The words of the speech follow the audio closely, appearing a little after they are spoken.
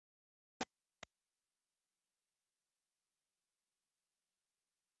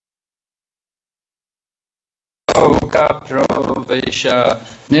loka pravesha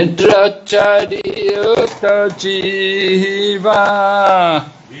nidrachari uta jiva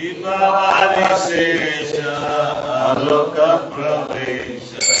vibhavari sesha loka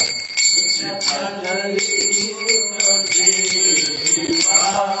pravesha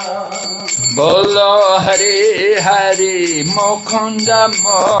Bolo Hari Hari Mukunda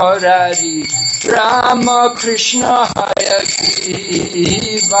Murari Rama Krishna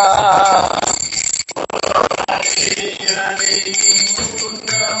Hayagiva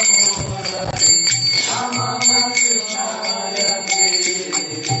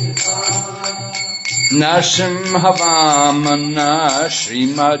Narasимха Vamana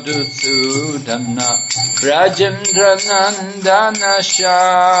Srimadusudana Rajendra Nandana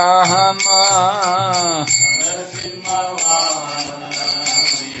Shama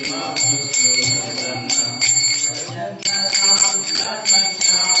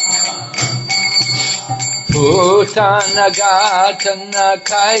Putana Gatana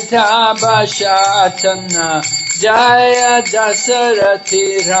Kaita Bashatana Jaya Dasarati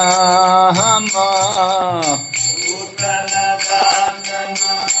Rama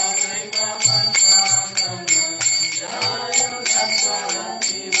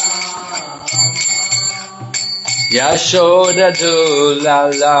Yashoda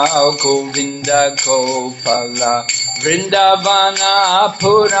Dulala Govinda Gopala Vrindavana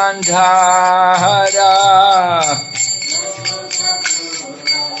Purandhara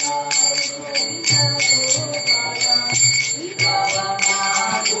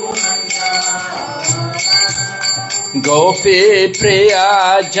Gopi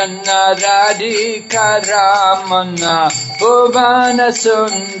Priya Janna Radhika Ramana Bhuvana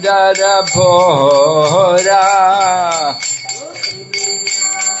Sundara Bhora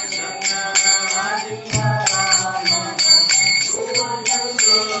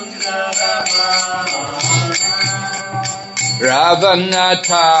Ravana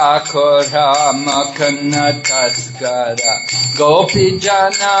Thakura Makana Taskara Gopi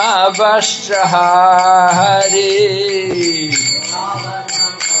Jana Vastrahari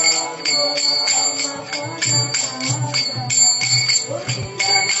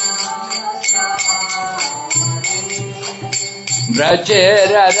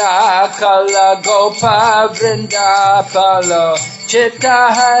Brajera Rakala Gopa Vrindapalo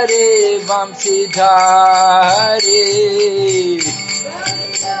Chittahari Vamsidhari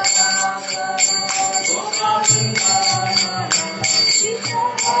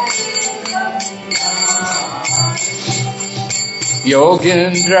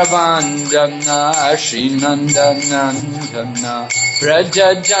Yogendra Vandana Srinandanandana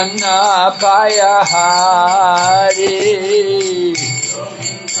Prajajana Payahari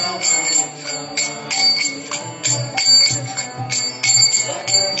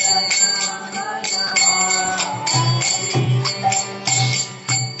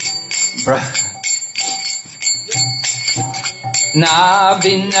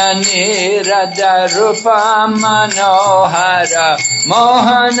Navina Nirada Rupa Manohara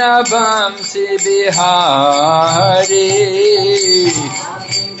Mohana Vamsi Bihari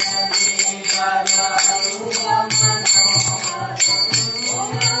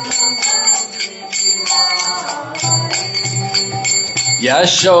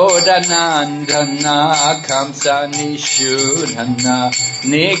Yashoda Nandana Kamsa Nishudana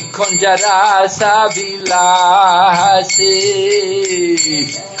Nikunjara Savilasi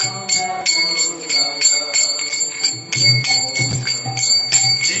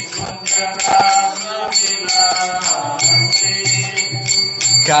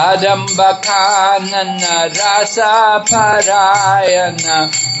Kadamba Kanana Rasa Parayana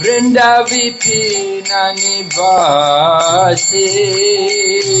Vrinda Vipina Nivasi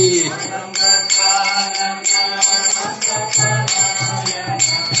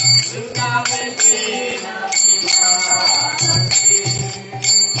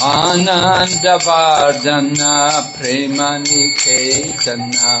Ananda Vardhana Premani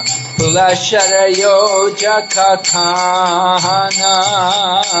Ketana Pulashara Yoja Kathana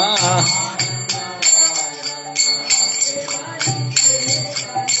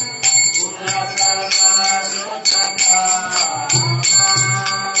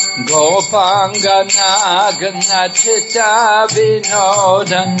Gopangana Gana Chitta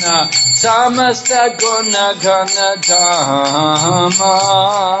Vinodana Samasta Guna Gana Dhamma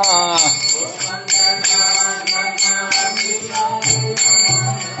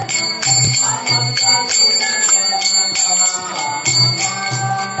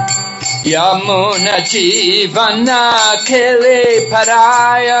Yamuna Jivana Kili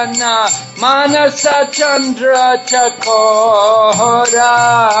Parayana Manasa Chandra Chakora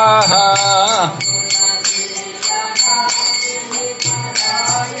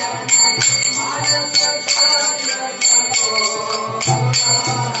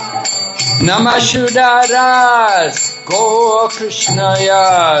Namashudaras Go Krishna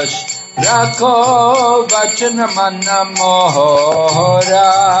Yash Rako Vachana Manamohora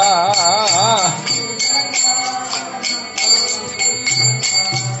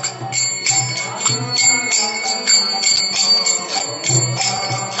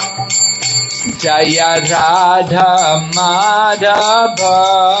Jaya Radha Madhava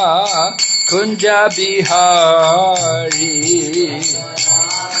Kunja Bihari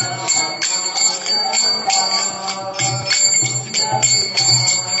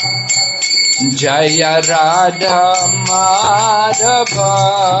Jaya Radha Madhava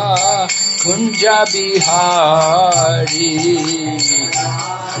Kunja Bihari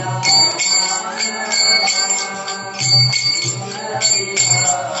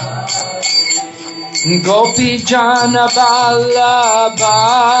Gopi Jana Vallabha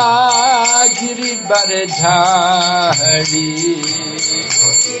Giridharidhari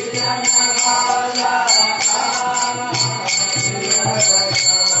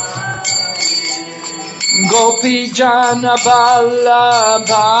Gopi Jana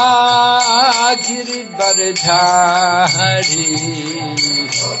Vallabha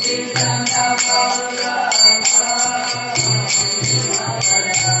Giridharidhari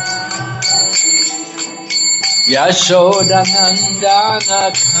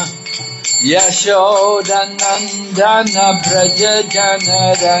Yashodanandana Braja Jana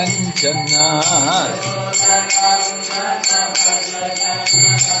Ranjana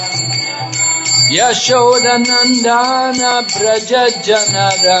Yashodanandana Braja Jana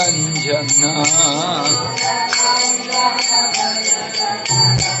Ranjana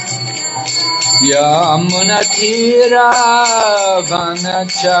Yamuna Tira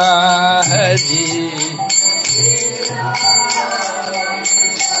Vanachari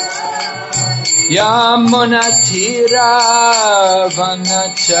Yamuna Tira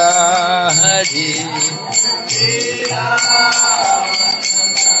Vanachari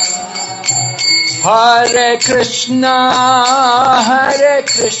Hare Krishna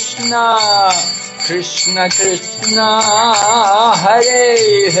Krishna Krishna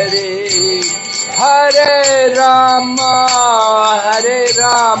Hare Hare Hare Rama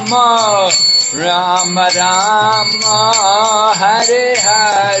Rama Rama Hare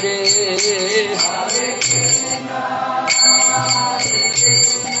Hare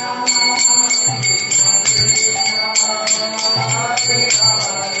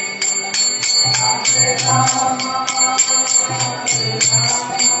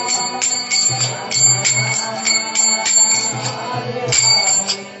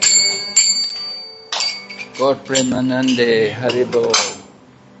Gaur Premanande Haribo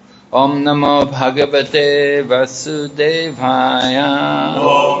Om Namo Bhagavate Vasudevaya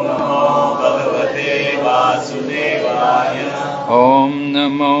Om Namo Bhagavate Vasudevaya Om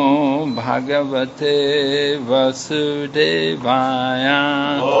Namo Bhagavate Vasudevaya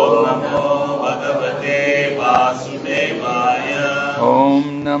Om Namo Bhagavate Vasudevaya Om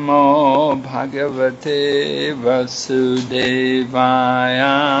Namo Bhagavate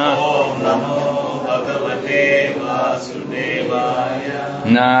Vasudevaya Om Namo Bhagavate Vasudevaya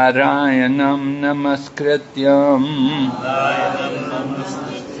Narayanam Namaskrityam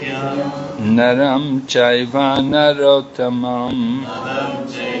Naram Chaiva Narottamam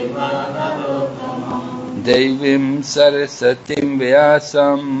Devim Sarasatim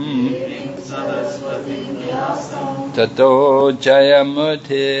Vyasam Tato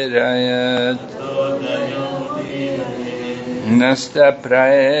Jayamudirayat Nasta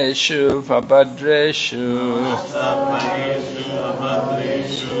Praeshu Vabhadreshu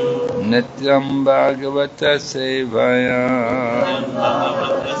Nityam Bhagavata Sevaya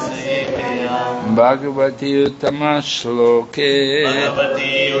Bhagavati Uttama Shloke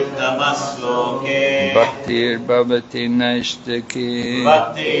Bhaktir Bhavati Naistaki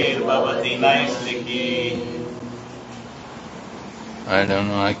I don't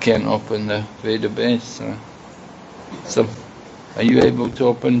know, I can't open the database. So, are you able to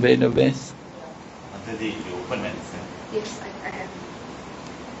open database? Yes, I am.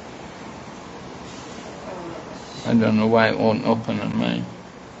 I don't know why it won't open on mine.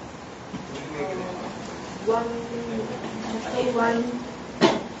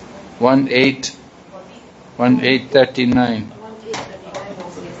 1839.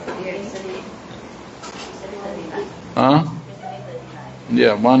 Huh?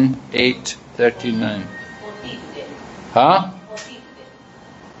 Yeah, 1839. Huh?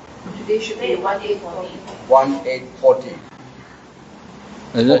 Today should be 1840. 1840.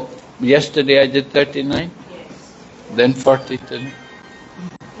 Is it? Yesterday I did 39? Yes. Then 40 today.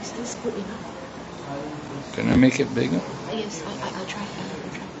 Is this good enough? Can I make it bigger? Yes, I'll try.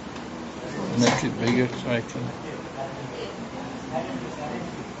 Make it bigger so I can.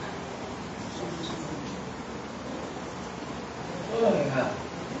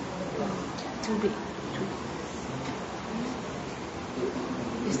 Too big.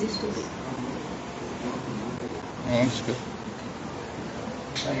 Is this too big? Oh, that's good.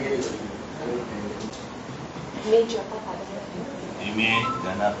 Major. Ime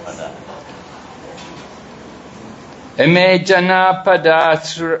Ganapada. Ime Janapada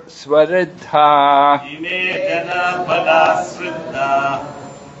Swaridha Ime Ganapada Sriddha.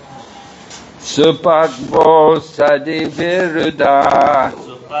 Supakvo Sadiviruddha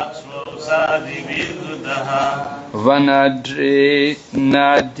Supaksvo Sadiviruddha. Vanadri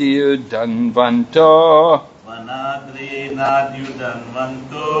Nadyudanvanto Vanadri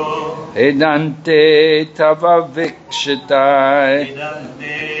Nadyudanvanto. Edante Tava Vikshitai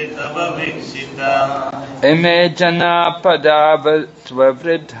Idante Tava Vikshita. Ime Janapada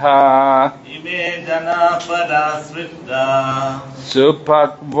Svavridha Ime Janapada Sriddha.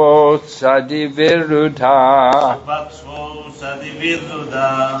 Supakvo Sadiviruddha Supaksvo Sadiviruddha.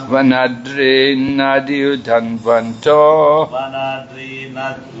 Vanadri Nadyudanvanto Vanadri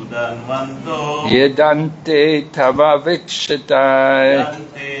Nadyudanvanto. Yedante Tava Vikshitai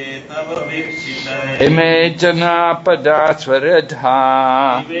Idante Tava Vikshita. Ime Janapada Swaridha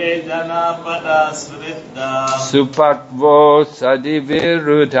Ime Janapada Sriddha. Supakvo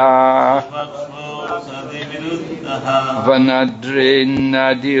Sadiviruddha Supaksvo Sadiviruddha. Vanadri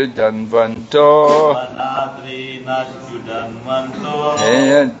Nadyudanvanto Vanadri Nadyudanvanto.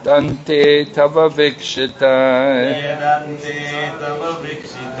 Yedante Tava Vikshitai Vedante Tava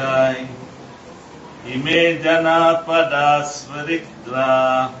Vikshitai. Ime Janapada Swaridra.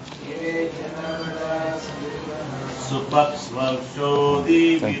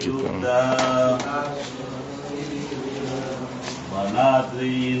 Supaksvavshodhi Thank you, Viruddha.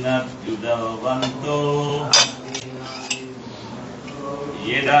 Vanadri Nadyudanvanto.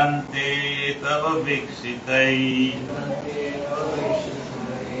 Yedante Tava Vikshitai.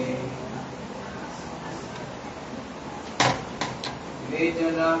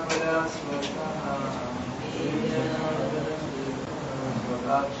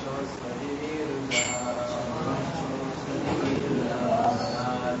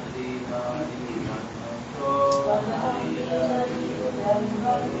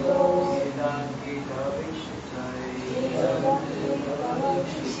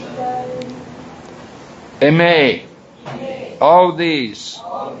 Ime, all these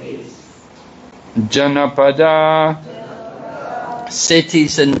Janapada,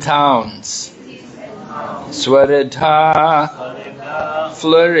 cities and towns, Swaridha,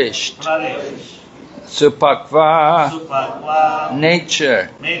 flourished, Supakva, Supakva. nature,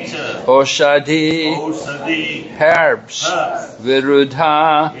 Nature. Oshadi, Osadi. herbs,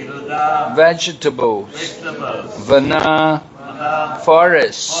 Viruddha, Viruddha. vegetables, Vegetables. Vana, Vana.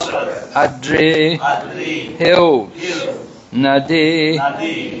 forests, Forest. Adri, Adri. hills, Hills. Nadi,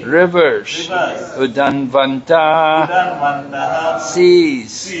 Nadi. rivers, Rivers. Udanvanta, Udanvantaha.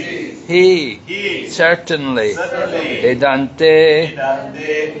 seas, Seas. he, He. certainly, Certainly. Edante,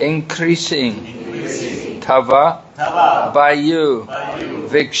 Idante. increasing, Increasing. Tava, Tava. by you, By you.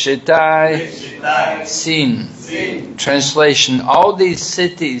 Vikshitai, Vikshitai. seen. Seen. Translation: all these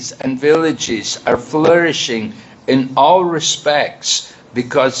cities and villages are flourishing in all respects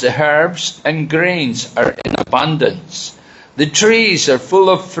because the herbs and grains are in abundance. The trees are full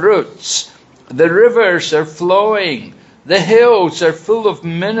of fruits, the rivers are flowing, the hills are full of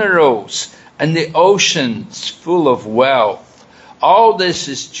minerals, and the oceans full of wealth. All this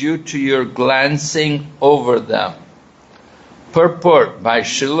is due to your glancing over them. Purport by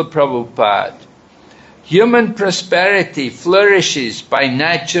Srila Prabhupada. Human prosperity flourishes by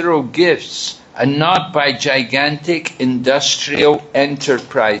natural gifts and not by gigantic industrial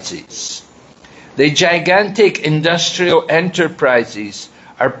enterprises. The gigantic industrial enterprises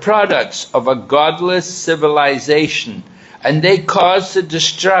are products of a godless civilization, and they cause the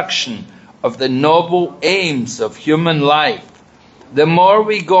destruction of the noble aims of human life. The more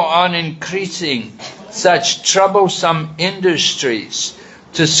we go on increasing such troublesome industries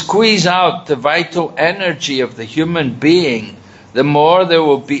to squeeze out the vital energy of the human being, the more there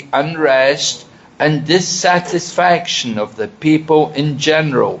will be unrest and dissatisfaction of the people in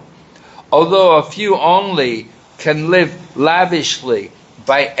general. Although a few only can live lavishly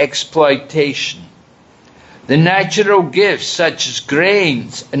by exploitation. The natural gifts such as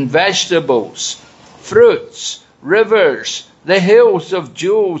grains and vegetables, fruits, rivers, the hills of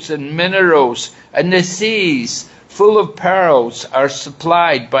jewels and minerals, and the seas full of pearls are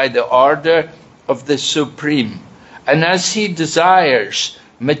supplied by the order of the Supreme. And as he desires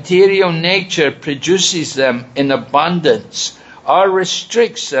material nature produces them in abundance or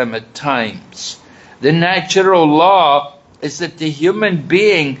restricts them at times. The natural law is that the human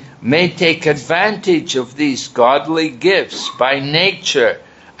being may take advantage of these godly gifts by nature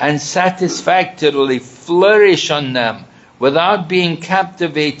and satisfactorily flourish on them without being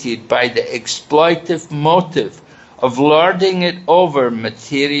captivated by the exploitive motive of lording it over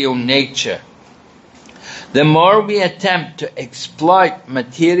material nature. The more we attempt to exploit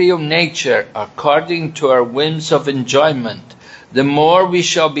material nature according to our whims of enjoyment, the more we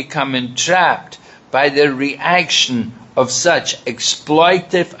shall become entrapped by the reaction of such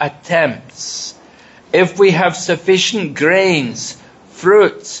exploitive attempts. If we have sufficient grains,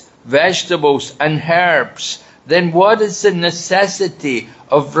 fruits, vegetables, and herbs, then what is the necessity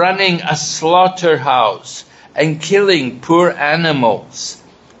of running a slaughterhouse and killing poor animals?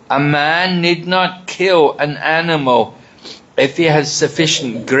 A man need not kill an animal if he has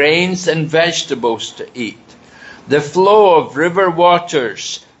sufficient grains and vegetables to eat. The flow of river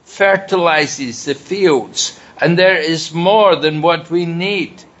waters fertilizes the fields, and there is more than what we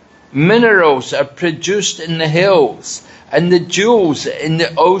need. Minerals are produced in the hills, and the jewels in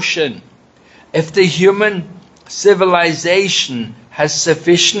the ocean. If the human civilization has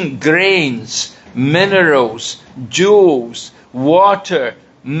sufficient grains, minerals, jewels, water,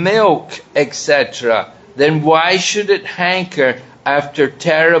 milk, etc., then why should it hanker after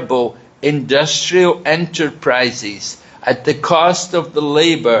terrible industrial enterprises at the cost of the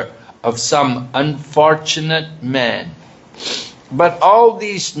labor of some unfortunate men? But all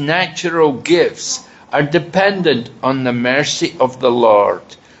these natural gifts are dependent on the mercy of the Lord.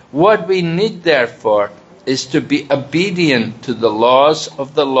 What we need, therefore, is to be obedient to the laws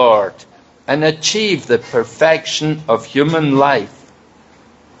of the Lord and achieve the perfection of human life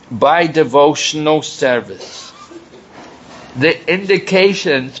by devotional service. The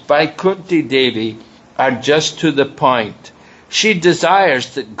indications by Kunti Devi are just to the point. She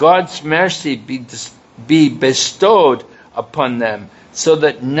desires that God's mercy be bestowed upon them so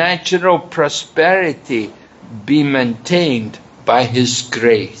that natural prosperity be maintained by His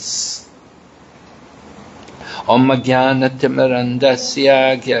grace. Om Jnana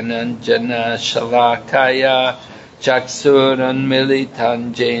Timirandasya Gyananjana Shalakaya Chaksuran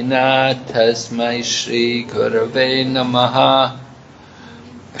Militan Jena Tasmai Shri Gurave Namaha.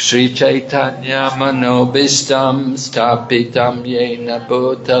 Shri Chaitanya Manobistam Stapitam Yena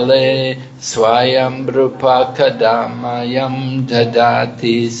Bhutale Swayam Rupa Kadamayam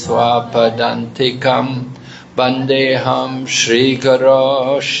Dadati Swapadantikam Bandeham Shri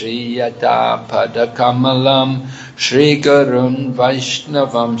Guru Shri Yata Padakamalam Shri Gurun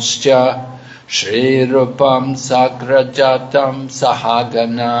Vaishnavamscha Shri Rupam Sagrajatam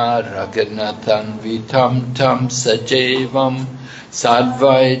Sahagana Raghunathan Vitam Tam Sajevam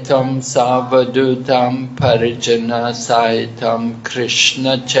Sadvaitam Savadutam Parijana Saitam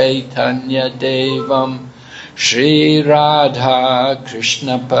Krishna Chaitanya Devam Shri Radha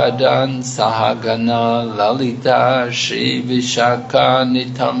Krishna Padan Sahagana Lalita Shri Vishaka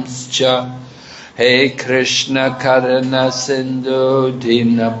Nitamscha He Krishna Karana Sindhu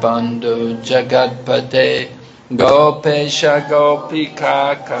Dinabandhu Jagatpate Gopesha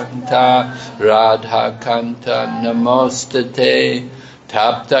Gopika Kanta Radha Kanta Namostate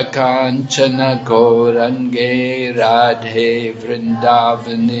Tapta Kanchana Gorange Radhe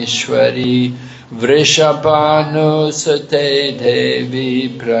Vrindavaneshwari Vrishabhanu Sate Devi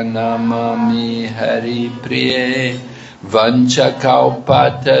Pranamami Hari Priye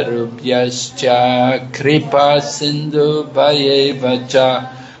Vanchakalpatarubhyascha Kripa Sindhu Bhayevacha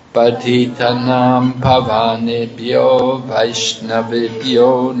Patitanam Pavanebhyo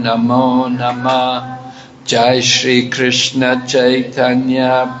Vaishnavibhyo Namo Namah. Jai Shri Krishna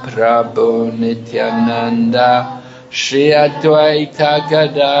Chaitanya Prabhu Nityananda Shri Advaita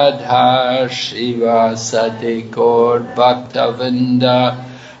Gadadhar Srivasadi Gaur Bhaktavinda.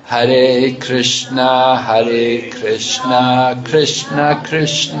 Hare Krishna, Krishna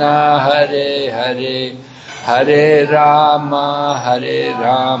Krishna, Hare Hare, Hare Rama,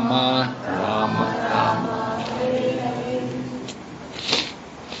 Rama Rama.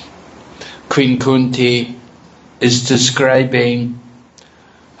 Queen Kunti is describing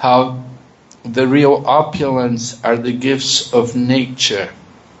how the real opulence are the gifts of nature.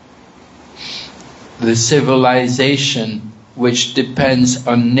 The civilization which depends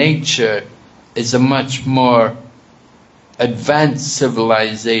on nature is a much more advanced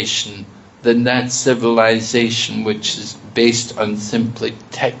civilization than that civilization which is based on simply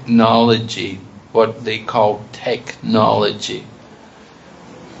technology, what they call technology.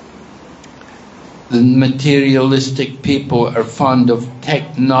 The materialistic people are fond of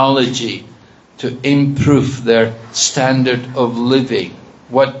technology to improve their standard of living,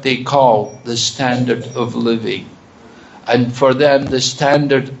 what they call the standard of living. And for them, the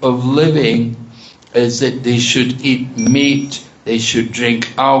standard of living is that they should eat meat, they should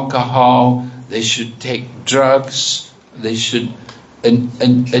drink alcohol, they should take drugs, they should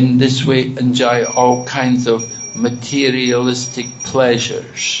in this way enjoy all kinds of materialistic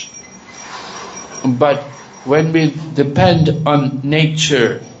pleasures. But when we depend on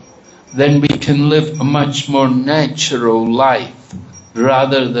nature, then we can live a much more natural life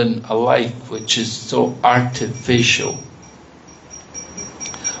rather than a life which is so artificial.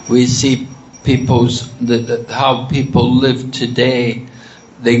 We see how people live today.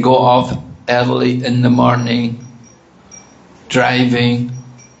 They go off early in the morning, driving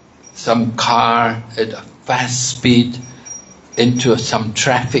some car at a fast speed into some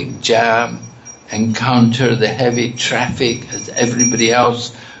traffic jam, encounter the heavy traffic as everybody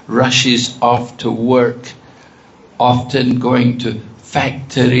else rushes off to work, often going to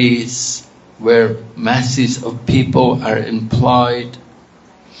factories where masses of people are employed,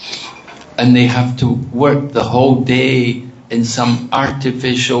 and they have to work the whole day in some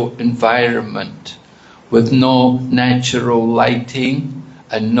artificial environment with no natural lighting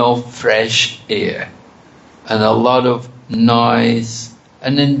and no fresh air and a lot of noise.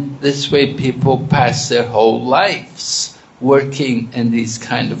 And in this way people pass their whole lives working in these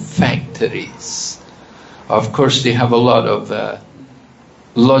kind of factories. Of course they have a lot of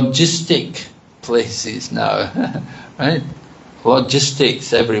logistic places now, right?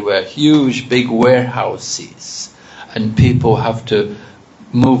 Logistics everywhere, huge big warehouses, and people have to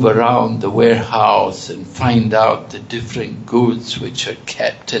move around the warehouse and find out the different goods which are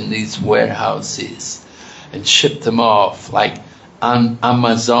kept in these warehouses and ship them off. Like on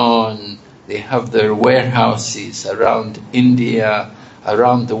Amazon, they have their warehouses around India,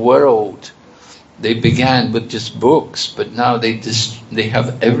 around the world. They began with just books, but now they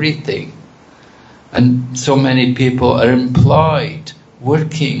have everything. And so many people are employed,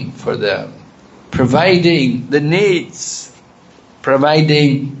 working for them, providing the needs,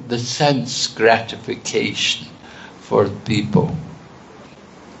 providing the sense gratification for people.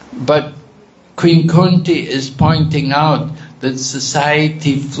 But Queen Kunti is pointing out that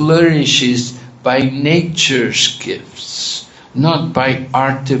society flourishes by nature's gifts, not by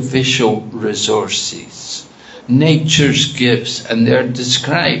artificial resources. Nature's gifts, and they're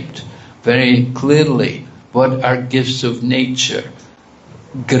described very clearly what are gifts of nature.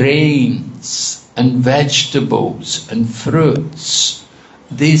 Grains and vegetables and fruits.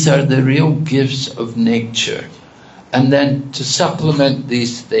 These are the real gifts of nature. And then to supplement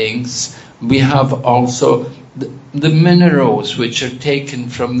these things, we have also the minerals which are taken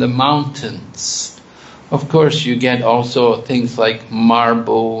from the mountains. Of course, you get also things like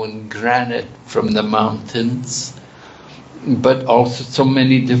marble and granite from the mountains, but also so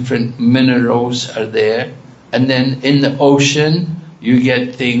many different minerals are there. And then in the ocean, you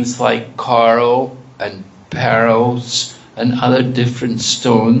get things like coral and pearls and other different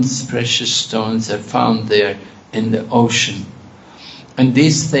stones, precious stones are found there in the ocean. And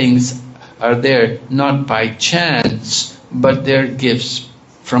these things are there not by chance, but they're gifts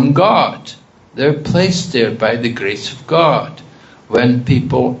from God. They're placed there by the grace of God. When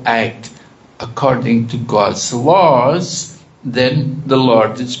people act according to God's laws, then the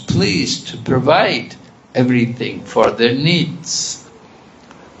Lord is pleased to provide everything for their needs.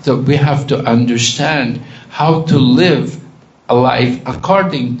 So we have to understand how to live a life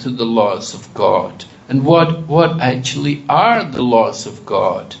according to the laws of God. And what actually are the laws of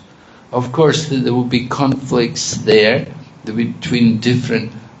God? Of course, there will be conflicts there between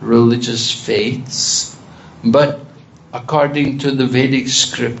different religious faiths. But according to the Vedic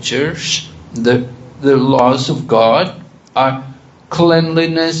scriptures, the laws of God are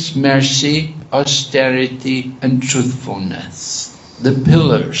cleanliness, mercy, austerity, and truthfulness. The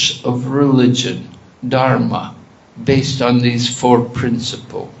pillars of religion, dharma, based on these four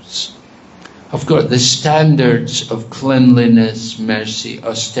principles. Of course, the standards of cleanliness, mercy,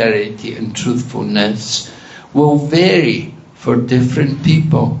 austerity, and truthfulness will vary for different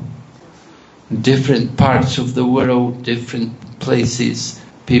people. Different parts of the world, different places,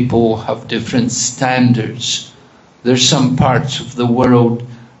 people have different standards. There's some parts of the world,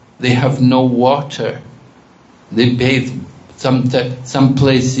 they have no water. They bathe, some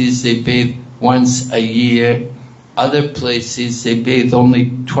places they bathe once a year. Other places they bathe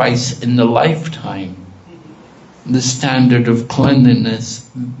only twice in the lifetime. The standard of cleanliness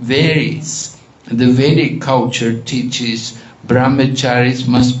varies. The Vedic culture teaches Brahmacharis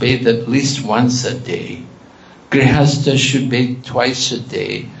must bathe at least once a day. Grihasthas should bathe twice a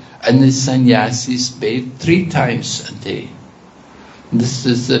day, and the sannyasis bathe 3 times a day. This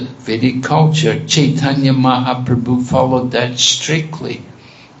is the Vedic culture. Chaitanya Mahaprabhu followed that strictly.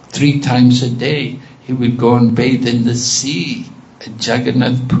 3 times a day he would go and bathe in the sea at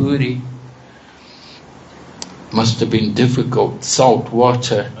Jagannath Puri. Must have been difficult, salt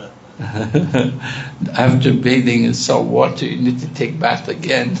water. After bathing in salt water, you need to take bath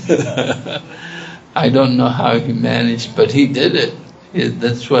again. I don't know how he managed, but he did it.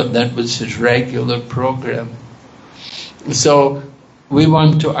 That was his regular program. So we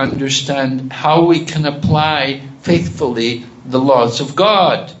want to understand how we can apply faithfully the laws of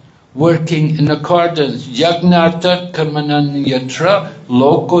God, working in accordance. Yagnarta karmanan yatra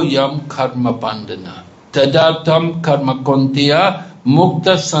loko yam karma bandhana tadatam karma kontiya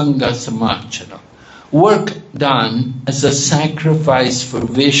mukta sangha samachara. Work done as a sacrifice for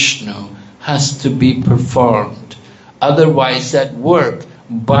Vishnu has to be performed. Otherwise that work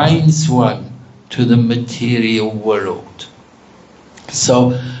binds one to the material world.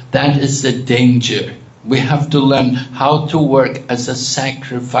 So that is the danger. We have to learn how to work as a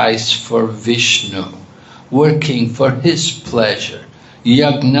sacrifice for Vishnu, working for his pleasure.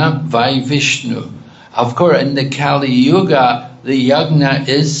 Yagna vai Vishnu. Of course, in the Kali Yuga, the yagna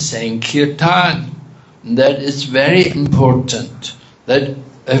is Sankirtan. That is very important, that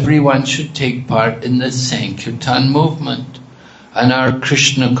everyone should take part in the Sankirtan movement. And our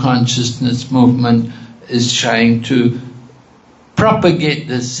Krishna consciousness movement is trying to propagate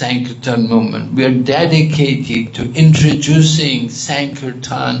the Sankirtan movement. We are dedicated to introducing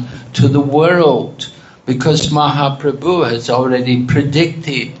Sankirtan to the world, because Mahaprabhu has already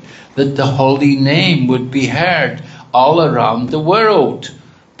predicted that the holy name would be heard all around the world.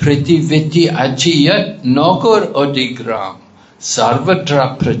 Pritiviti ajiyat nogor odigram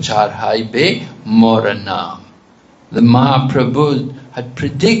sarvatra prachar haibe moranam. The Mahaprabhu had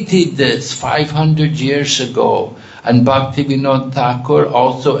predicted this 500 years ago, and Bhaktivinoda Thakur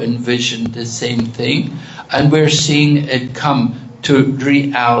also envisioned the same thing, and we're seeing it come to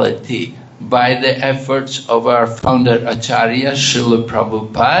reality by the efforts of our founder Acharya Srila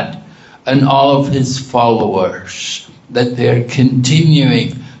Prabhupada and all of his followers, that they're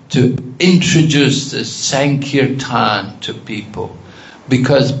continuing to introduce this Sankirtan to people.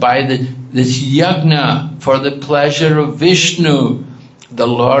 Because by this yagna for the pleasure of Vishnu, the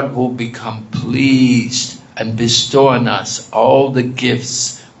Lord will become pleased and bestow on us all the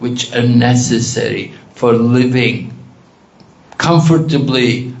gifts which are necessary for living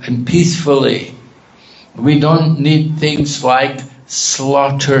comfortably and peacefully. We don't need things like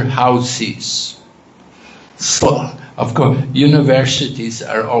slaughterhouses. Of course, universities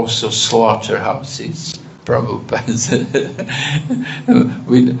are also slaughterhouses.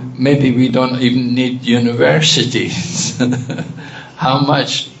 Maybe we don't even need universities. How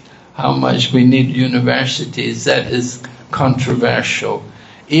much we need universities, that is controversial.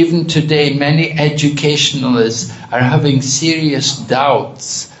 Even today, many educationalists are having serious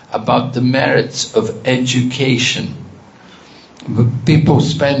doubts about the merits of education. People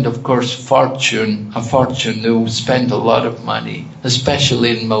spend, of course, a fortune. They will spend a lot of money,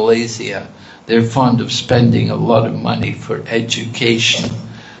 especially in Malaysia. They're fond of spending a lot of money for education,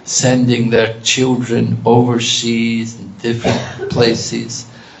 sending their children overseas in different places,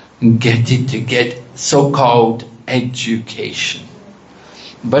 and to get so-called education.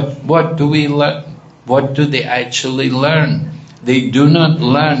 But what do we learn? What do they actually learn? They do not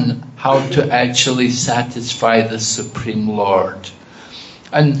learn how to actually satisfy the Supreme Lord.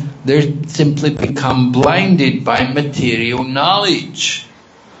 And they simply become blinded by material knowledge.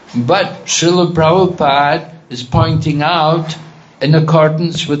 But Srila Prabhupada is pointing out, in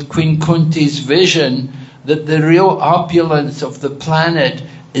accordance with Queen Kunti's vision, that the real opulence of the planet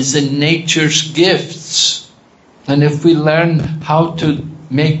is in nature's gifts. And if we learn how to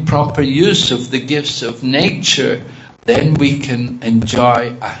make proper use of the gifts of nature, then we can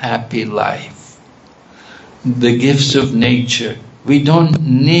enjoy a happy life. The gifts of nature. We don't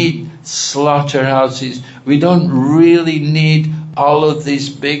need slaughterhouses. We don't really need all of these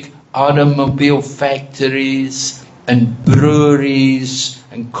big automobile factories and breweries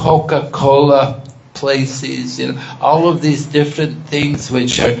and Coca-Cola places, all of these different things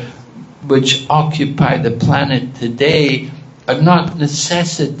which occupy the planet today are not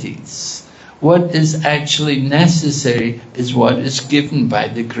necessities. What is actually necessary is what is given by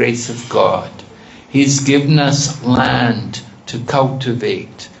the grace of God. He's given us land to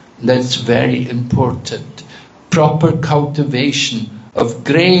cultivate. That's very important. Proper cultivation of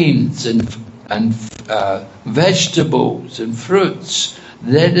grains and and vegetables and fruits.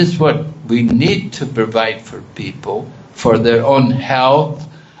 That is what we need to provide for people, for their own health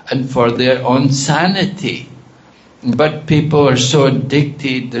and for their own sanity. But people are so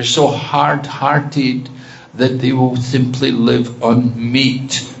addicted, they're so hard-hearted, that they will simply live on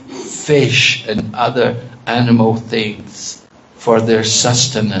meat, fish and other animal things for their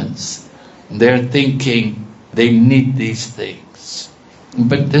sustenance. They're thinking they need these things.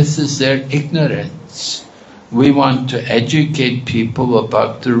 But this is their ignorance. We want to educate people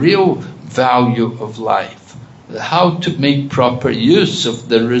about the real value of life, how to make proper use of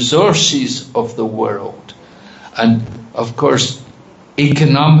the resources of the world. And of course,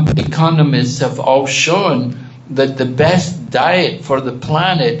 economists have all shown that the best diet for the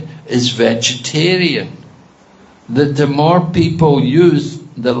planet is vegetarian. That the more people use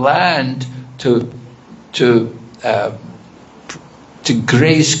the land to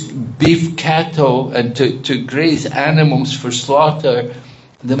graze beef cattle and to graze animals for slaughter,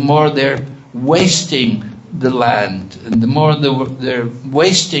 the more they're wasting the land, and the more they're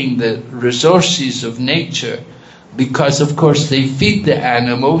wasting the resources of nature, because of course they feed the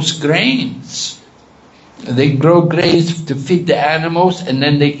animals grains. They grow grains to feed the animals, and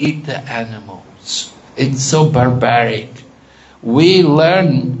then they eat the animals. It's so barbaric. We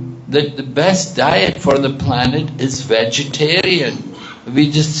learn that the best diet for the planet is vegetarian. We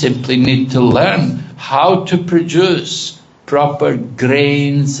just simply need to learn how to produce proper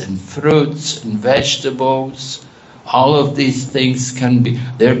grains and fruits and vegetables. All of these things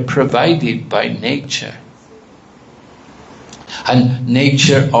they're provided by nature. And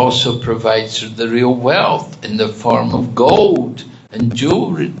nature also provides the real wealth in the form of gold and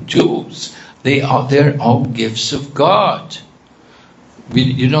jewels. They're all gifts of God.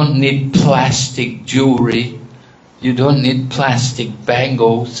 You don't need plastic jewelry. You don't need plastic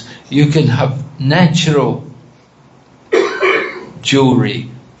bangles. You can have natural jewelry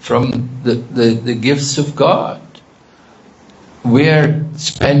from the gifts of God. We're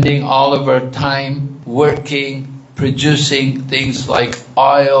spending all of our time working, producing things like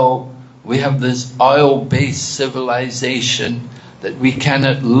oil. We have this oil-based civilization that we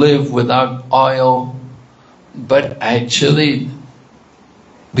cannot live without oil. But actually,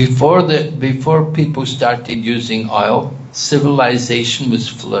 before people started using oil, civilization was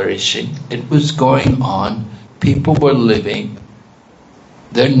flourishing. It was going on. People were living.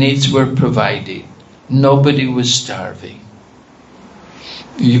 Their needs were provided. Nobody was starving.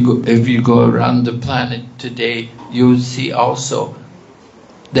 If you go around the planet today, you'll see also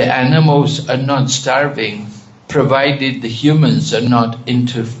the animals are not starving, provided the humans are not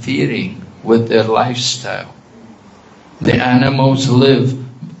interfering with their lifestyle. The animals live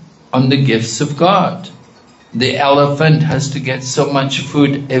on the gifts of God. The elephant has to get so much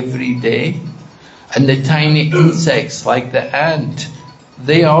food every day, and the tiny insects like the ant,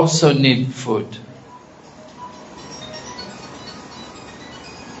 they also need food.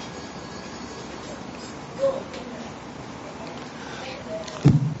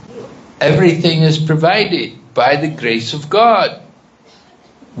 Everything is provided by the grace of God.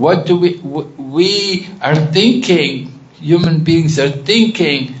 What do we are thinking, human beings are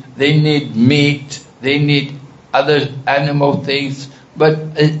thinking they need meat, they need other animal things,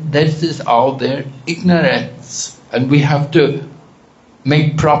 but this is all their ignorance. And we have to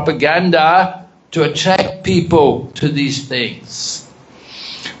make propaganda to attract people to these things.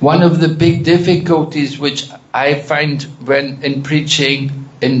 One of the big difficulties which I find when in preaching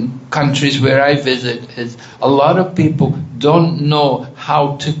in countries where I visit is a lot of people don't know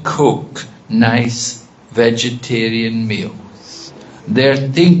how to cook nice vegetarian meals. They're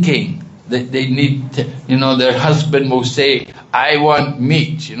thinking that they need to, their husband will say, I want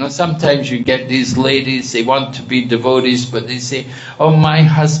meat. Sometimes you get these ladies, they want to be devotees, but they say, oh, my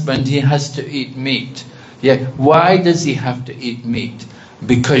husband, he has to eat meat. Yeah, why does he have to eat meat?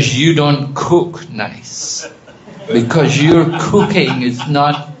 Because you don't cook nice. Because your cooking is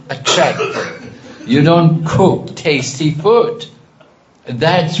not attractive. You don't cook tasty food.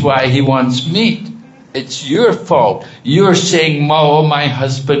 That's why he wants meat. It's your fault. You're saying, oh, my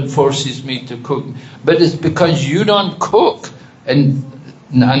husband forces me to cook. But it's because you don't cook in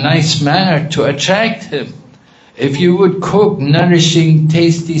a nice manner to attract him. If you would cook nourishing,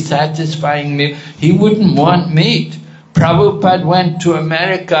 tasty, satisfying meal, he wouldn't want meat. Prabhupada went to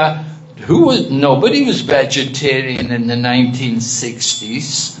America. Nobody was vegetarian in the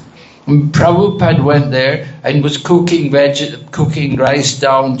 1960s. Prabhupada went there and was cooking rice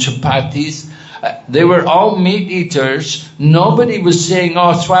down, chapatis. They were all meat eaters. Nobody was saying,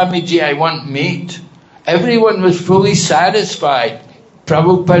 oh, Swamiji, I want meat. Everyone was fully satisfied.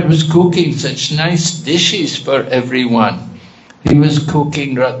 Prabhupada was cooking such nice dishes for everyone. He was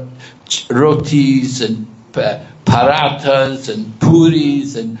cooking rotis and parathas and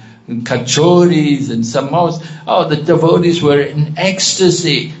puris and kachoris and samosas. Oh, the devotees were in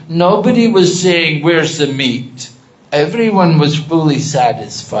ecstasy. Nobody was saying, where's the meat? Everyone was fully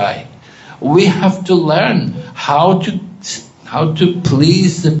satisfied. We have to learn how to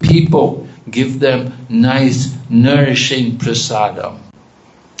please the people, give them nice, nourishing prasadam.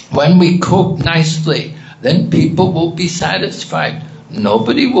 When we cook nicely, then people will be satisfied.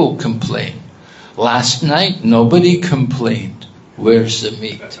 Nobody will complain. Last night, nobody complained. Where's the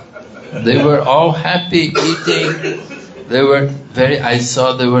meat? They were all happy eating. I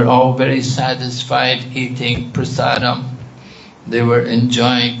saw they were all very satisfied eating prasadam. They were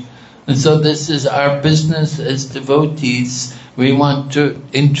enjoying. And so this is our business as devotees. We want to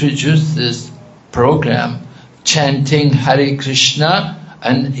introduce this program, chanting Hare Krishna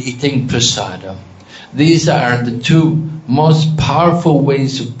and eating prasadam. These are the two most powerful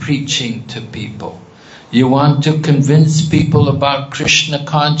ways of preaching to people. You want to convince people about Krishna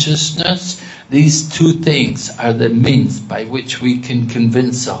consciousness? These two things are the means by which we can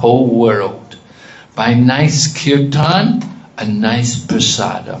convince the whole world. By nice kirtan and nice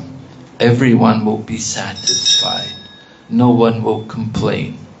prasadam. Everyone will be satisfied. No one will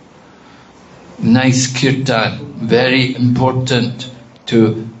complain. Nice kirtan, very important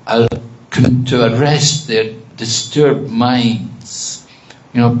to arrest their disturbed minds.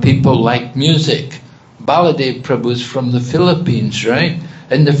 You know, people like music. Baladev Prabhu is from the Philippines, right?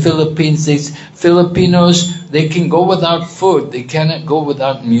 In the Philippines, Filipinos, they can go without food. They cannot go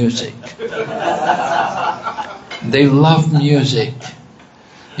without music. They love music.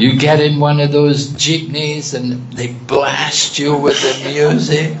 You get in one of those jeepneys and they blast you with the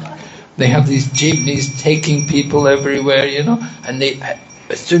music. They have these jeepneys taking people everywhere, you know, and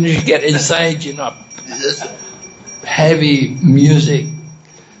as soon as you get inside, you know, this heavy music.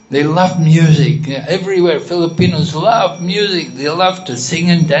 They love music. Everywhere, Filipinos love music. They love to sing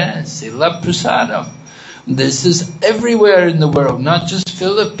and dance. They love prasadam. This is everywhere in the world, not just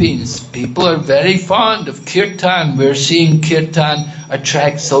Philippines. People are very fond of kirtan. We're seeing kirtan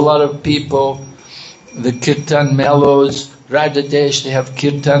attracts a lot of people. The kirtan mellows, Radhadesh, they have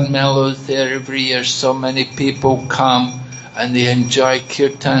kirtan mellows there every year. So many people come and they enjoy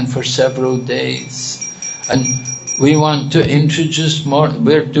kirtan for several days. And we want to introduce more.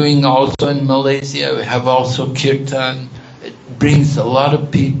 We're doing also in Malaysia. We have also kirtan. It brings a lot of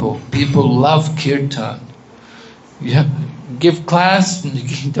people. People love kirtan. You give class and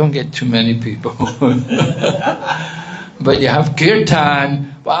you don't get too many people. But you have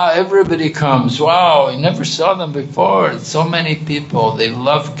kirtan. Wow, everybody comes. Wow, I never saw them before. So many people. They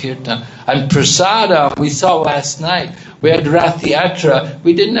love kirtan. And prasadam, we saw last night. We had Rath Yatra.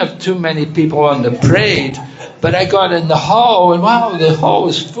 We didn't have too many people on the parade. But I got in the hall and wow, the hall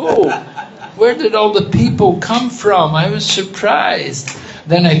was full. Where did all the people come from? I was surprised.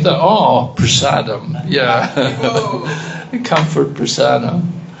 Then I thought, oh, prasadam. Yeah. Come for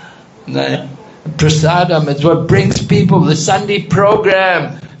prasadam. Prasadam is what brings people. The Sunday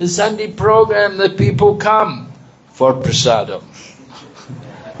program. The Sunday program, the people come for prasadam.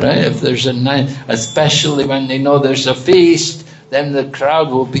 Right? If there's a night, especially when they know there's a feast, then the crowd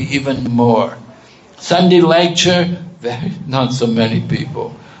will be even more. Sunday lecture, not so many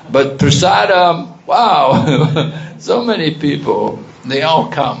people. But prasadam, wow, so many people. They all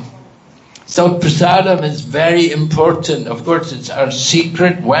come. So prasadam is very important. Of course, it's our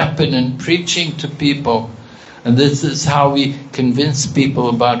secret weapon in preaching to people. And this is how we convince people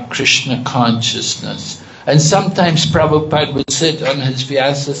about Krishna consciousness. And sometimes Prabhupada would sit on his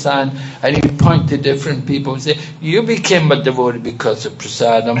Vyasasan and he'd point to different people and say, you became a devotee because of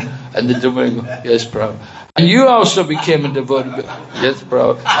prasadam. And the devotee would go, yes, Prabhupada. And you also became a devotee. Yes,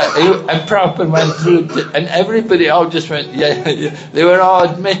 Prabhupada. And Prabhupada went through, and everybody all just went, yeah. They were all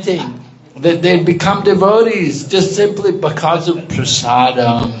admitting that they'd become devotees just simply because of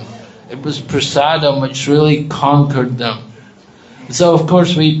prasadam. It was prasadam which really conquered them. So, of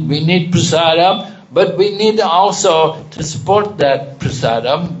course, we need prasadam. But we need also to support that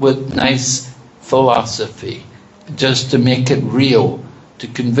prasadam with nice philosophy, just to make it real, to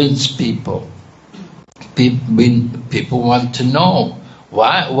convince people. People want to know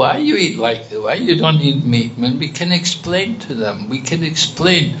why you eat like that, why you don't eat meat. When we can explain to them, we can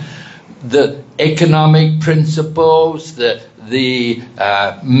explain the economic principles, the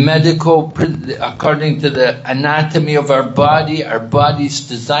medical, according to the anatomy of our body's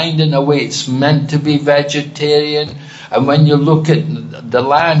designed in a way it's meant to be vegetarian, And when you look at the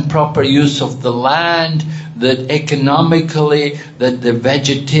land, proper use of the land, that economically, that the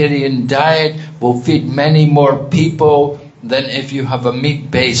vegetarian diet will feed many more people than if you have a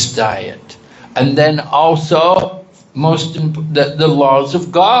meat-based diet. And then also, the laws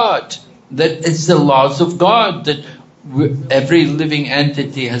of God. That it's the laws of God that every living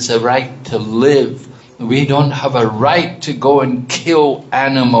entity has a right to live. We don't have a right to go and kill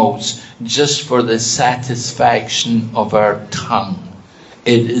animals just for the satisfaction of our tongue.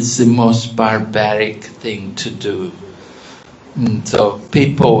 It is the most barbaric thing to do. And so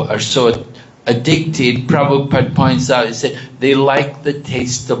people are so addicted. Prabhupada points out, he said, they like the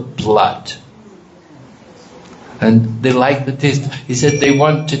taste of blood. And they like the taste. He said they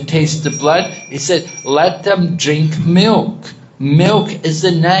want to taste the blood. He said, let them drink milk. Milk is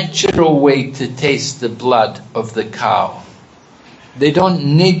the natural way to taste the blood of the cow. They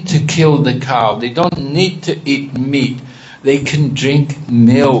don't need to kill the cow. They don't need to eat meat. They can drink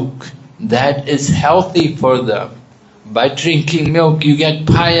milk. That is healthy for them. By drinking milk, you get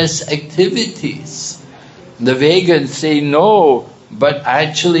pious activities. The vegans say no. But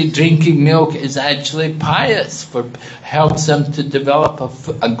actually drinking milk is actually pious, helps them to develop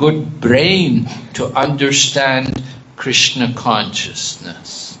a good brain to understand Krishna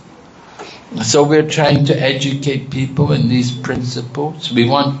consciousness. So we're trying to educate people in these principles. We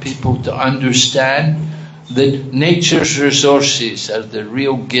want people to understand that nature's resources are the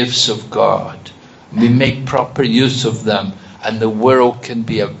real gifts of God. We make proper use of them, and the world can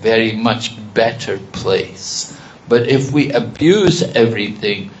be a very much better place. But if we abuse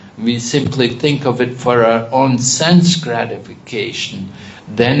everything, we simply think of it for our own sense gratification,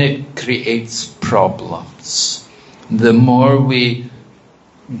 then it creates problems. The more we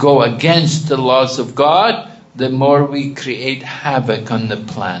go against the laws of God, the more we create havoc on the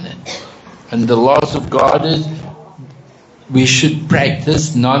planet. And the laws of God is, we should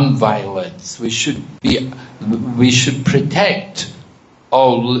practice non-violence. We should protect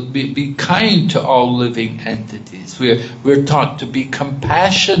be kind to all living entities. We're taught to be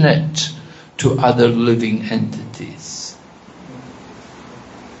compassionate to other living entities.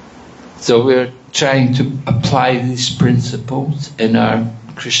 So we're trying to apply these principles in our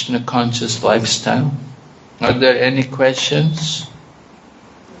Krishna conscious lifestyle. Are there any questions?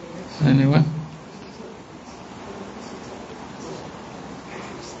 Anyone?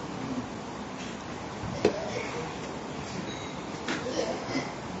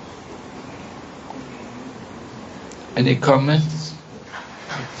 Any comments?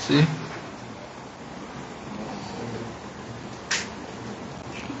 Let's see.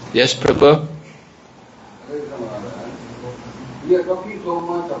 Yes, Prabhu? We are talking so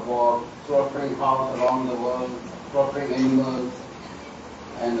much about slaughtering cows around the world, slaughtering animals,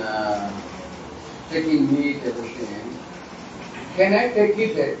 and taking meat, everything. Can I take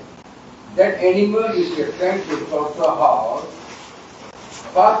it that animal which you are trying to slaughter house,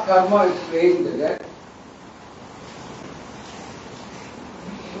 past karma is playing that?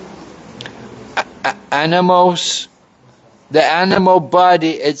 Animals, the animal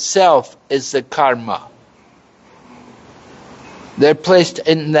body itself is the karma. They're placed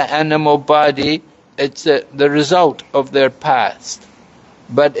in the animal body, it's the result of their past.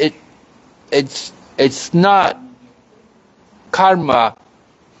 But it's not karma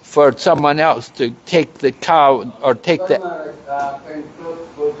for someone else to take the cow or take the...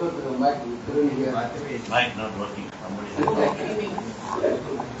 Mic not working. Somebody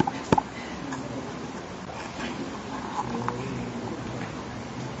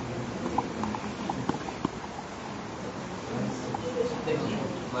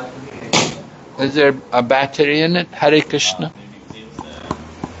Is there a battery in it? Hare Krishna.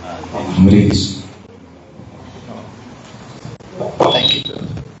 Hare Krishna. Thank you.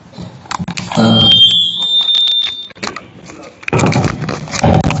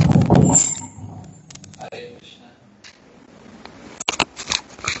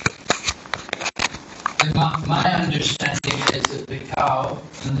 My understanding is that the cow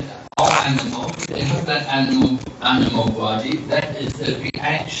and all animals, they have that animal body. That is the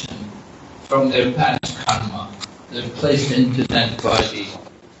reaction from their past karma. They're placed into that body.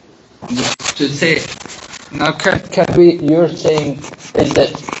 To say, now you're saying, is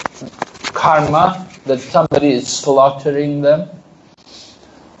it karma that somebody is slaughtering them?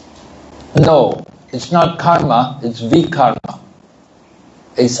 No, it's not karma, it's vikarma.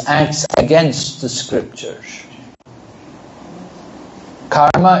 It acts against the scriptures.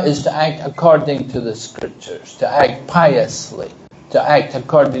 Karma is to act according to the scriptures, to act piously, to act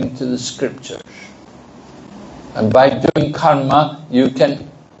according to the scriptures. And by doing karma, you can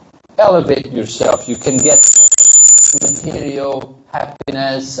elevate yourself, you can get material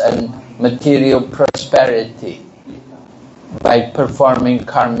happiness and material prosperity by performing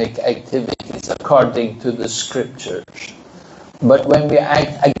karmic activities according to the scriptures. But when we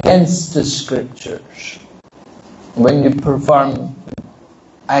act against the scriptures, when you perform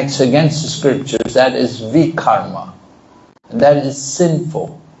acts against the scriptures, that is vikarma. That is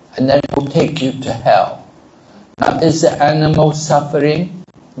sinful, and that will take you to hell. Now, is the animal suffering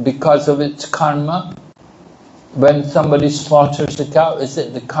because of its karma? When somebody slaughters a cow, is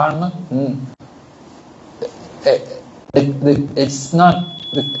it the karma? It's not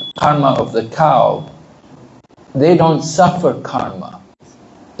the karma of the cow. They don't suffer karma.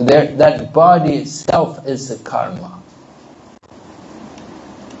 That body itself is the karma.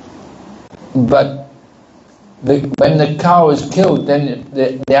 But when the cow is killed, then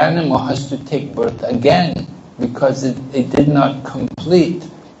the animal has to take birth again, because it did not complete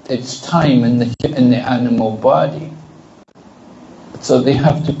its time in the animal body. So they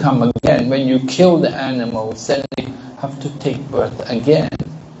have to come again. When you kill the animals, then they have to take birth again.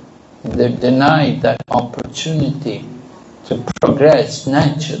 They're denied that opportunity to progress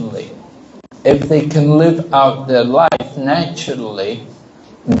naturally. If they can live out their life naturally,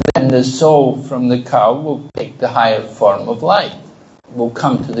 then the soul from the cow will take the higher form of life, will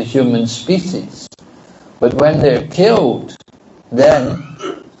come to the human species. But when they're killed, then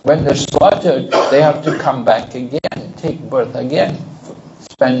when they're slaughtered, they have to come back again, take birth again,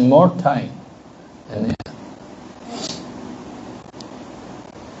 spend more time in it.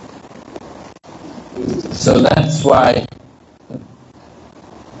 So that's why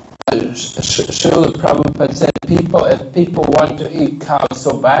Srila Prabhupada said, if people want to eat cow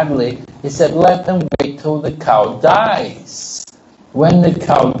so badly, he said, let them wait till the cow dies. When the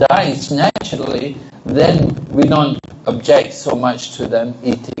cow dies naturally, then we don't object so much to them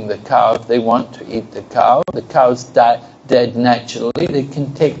eating the cow. If they want to eat the cow's dead naturally, they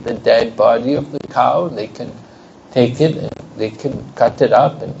can take the dead body of the cow, they can take it, and they can cut it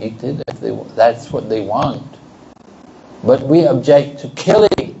up and eat it if that's what they want. But we object to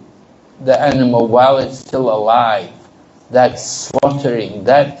killing the animal while it's still alive. That's slaughtering.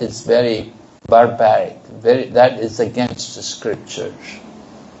 That is very barbaric. That is against the scriptures.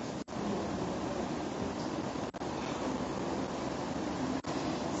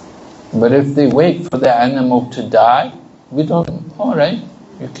 But if they wait for the animal to die, we don't, all right,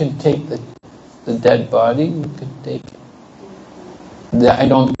 you can take the dead body, you can take it. I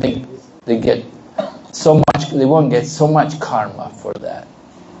don't think they get so much, they won't get so much karma for that.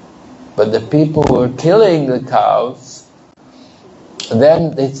 But the people who are killing the cows,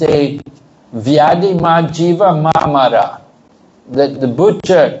 then they say, Vyadi ma jiva ma mara, that the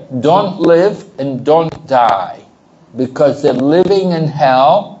butcher don't live and don't die, because they're living in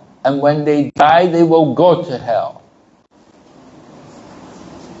hell, and when they die, they will go to hell.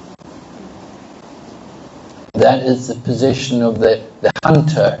 That is the position of the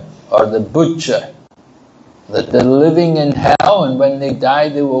hunter or the butcher, that they're living in hell, and when they die,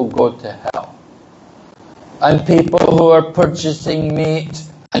 they will go to hell. And people who are purchasing meat,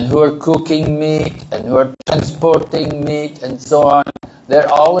 and who are cooking meat, and who are transporting meat, and so on, they're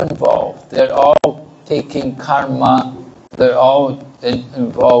all involved. They're all taking karma. They're all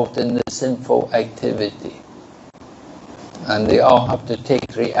involved in the sinful activity. And they all have to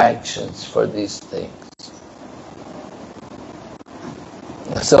take reactions for these things.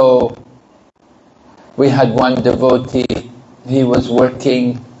 So, we had one devotee, he was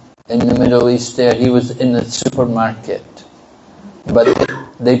working in the Middle East there, he was in the supermarket. But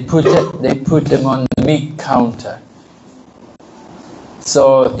they put him on the meat counter.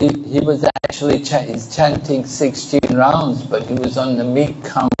 So he was actually he's chanting 16 rounds, but he was on the meat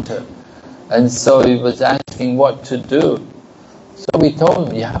counter. And so he was asking what to do. So we told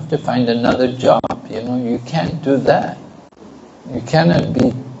him, you have to find another job, you can't do that. You cannot be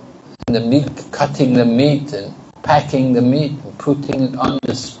in the meat, cutting the meat and packing the meat and putting it on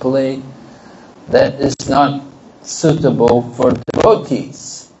display. That is not suitable for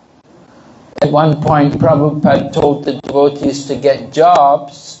devotees. At one point, Prabhupada told the devotees to get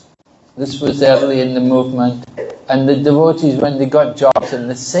jobs. This was early in the movement. And the devotees, when they got jobs in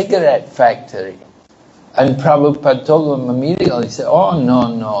the cigarette factory, and Prabhupada told them immediately, he said, oh,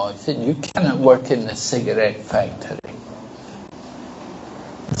 no. He said, you cannot work in the cigarette factory.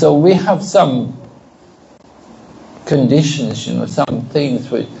 So we have some conditions, some things,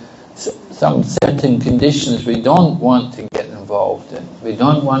 some certain conditions we don't want to get involved in. We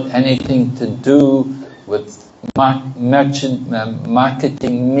don't want anything to do with marketing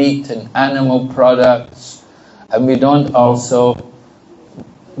meat and animal products, and we don't also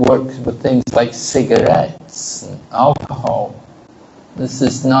work with things like cigarettes and alcohol. This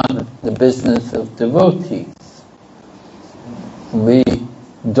is not the business of devotees. We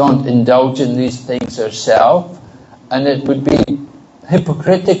don't indulge in these things ourselves, and it would be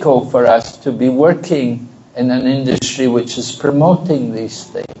hypocritical for us to be working in an industry which is promoting these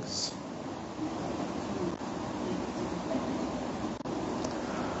things.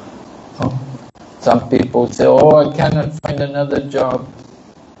 Some people say, oh, I cannot find another job.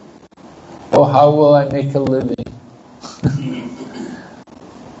 Oh, how will I make a living?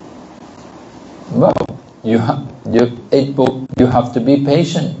 Well, you have to be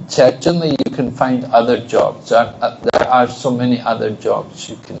patient. Certainly you can find other jobs. There are so many other jobs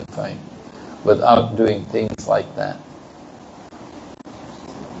you can find without doing things like that.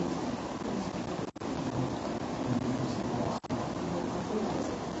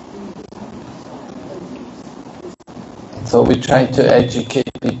 So we try to educate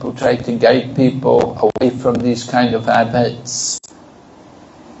people, try to guide people away from these kind of habits.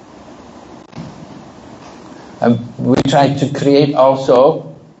 And we try to create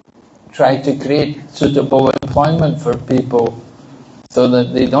suitable employment for people so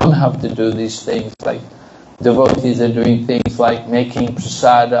that they don't have to do these things. Like devotees are doing things like making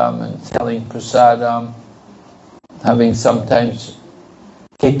prasadam and selling prasadam, having sometimes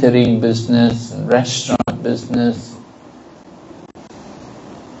catering business and restaurant business.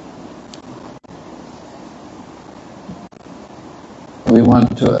 We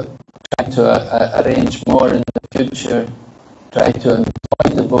want to try to arrange more in the future, try to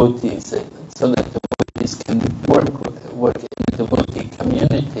employ devotees so that devotees can work in the devotee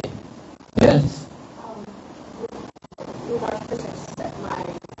community. Yes?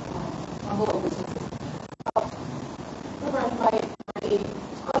 My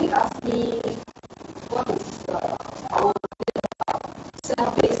colleague asked me what is our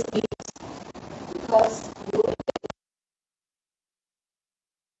self-based needs, because you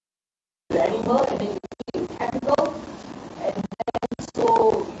animal and then you feed chemical and then so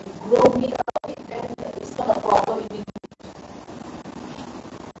you grow meat out of it, then it's not a problem in it.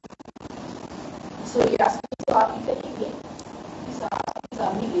 So he asked me, so are you taking meat?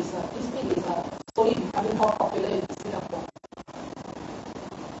 This meat is slowly becoming more popular in Singapore.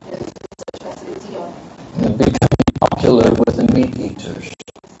 There is research facility on it. Becoming popular with the meat eaters.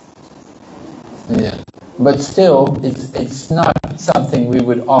 Yeah. But still, it's not something we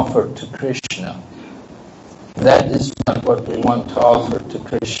would offer to Krishna. That is not what we want to offer to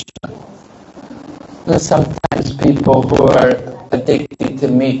Krishna. There's sometimes people who are addicted to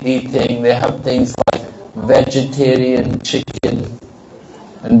meat eating, they have things like vegetarian chicken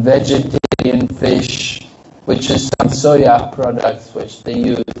and vegetarian fish, which is some soya products which they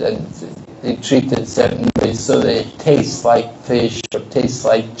use, and they treat it certain ways so they taste like fish or taste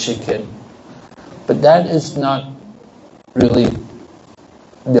like chicken. But that is not really,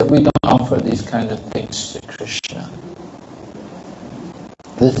 that we don't offer these kind of things to Krishna.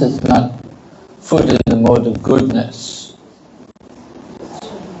 This is not food in the mode of goodness.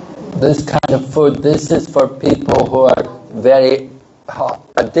 This kind of food, this is for people who are very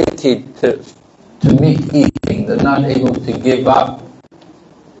addicted to meat eating. They're not able to give up.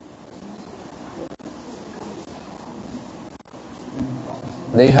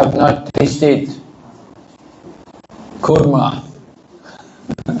 They have not tasted kurma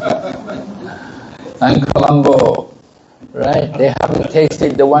and Colombo, right? They haven't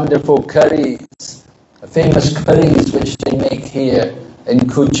tasted the wonderful curries, the famous curries which they make here in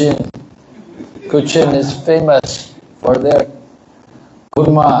Kuching. Kuching is famous for their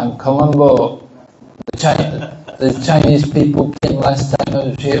kurma and Colombo. The Chinese people came last time I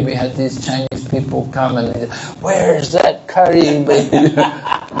was here. We had these Chinese people come and they said, "Where's that curry?"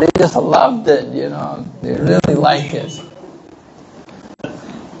 They just loved it, you know. They really like it.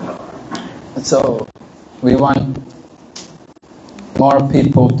 So we want more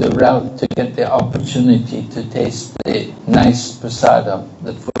people to get the opportunity to taste the nice prasadam,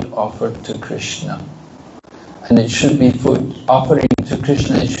 the food offered to Krishna. And it should be food offering to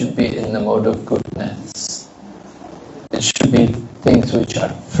Krishna, it should be in the mode of goodness. It should be things which are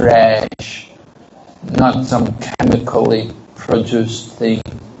fresh, not some chemically produced thing.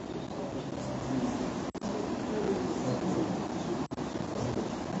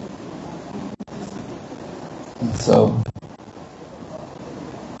 And so,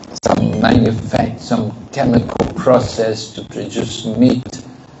 some chemical process to produce meat,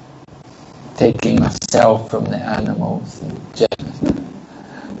 taking a cell from the animals.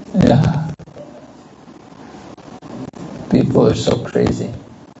 Yeah. People are so crazy.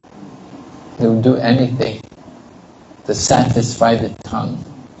 They'll do anything to satisfy the tongue.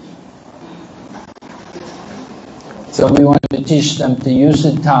 So we want to teach them to use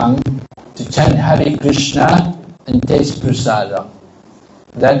the tongue to chant Hare Krishna and taste prasada.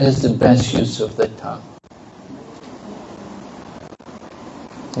 That is the best use of the tongue.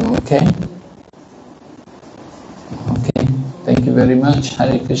 Okay? Okay. Thank you very much.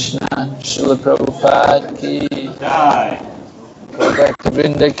 Hare Krishna. Srila Prabhupada ki. Jai. Bhakti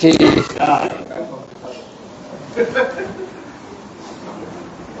Vrinda ki. Jai.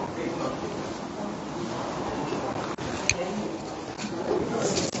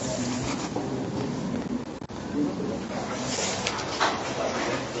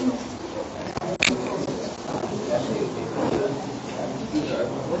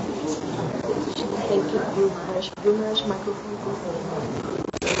 Thank you, Guru Maharaj. Guru Maharaj, microphone.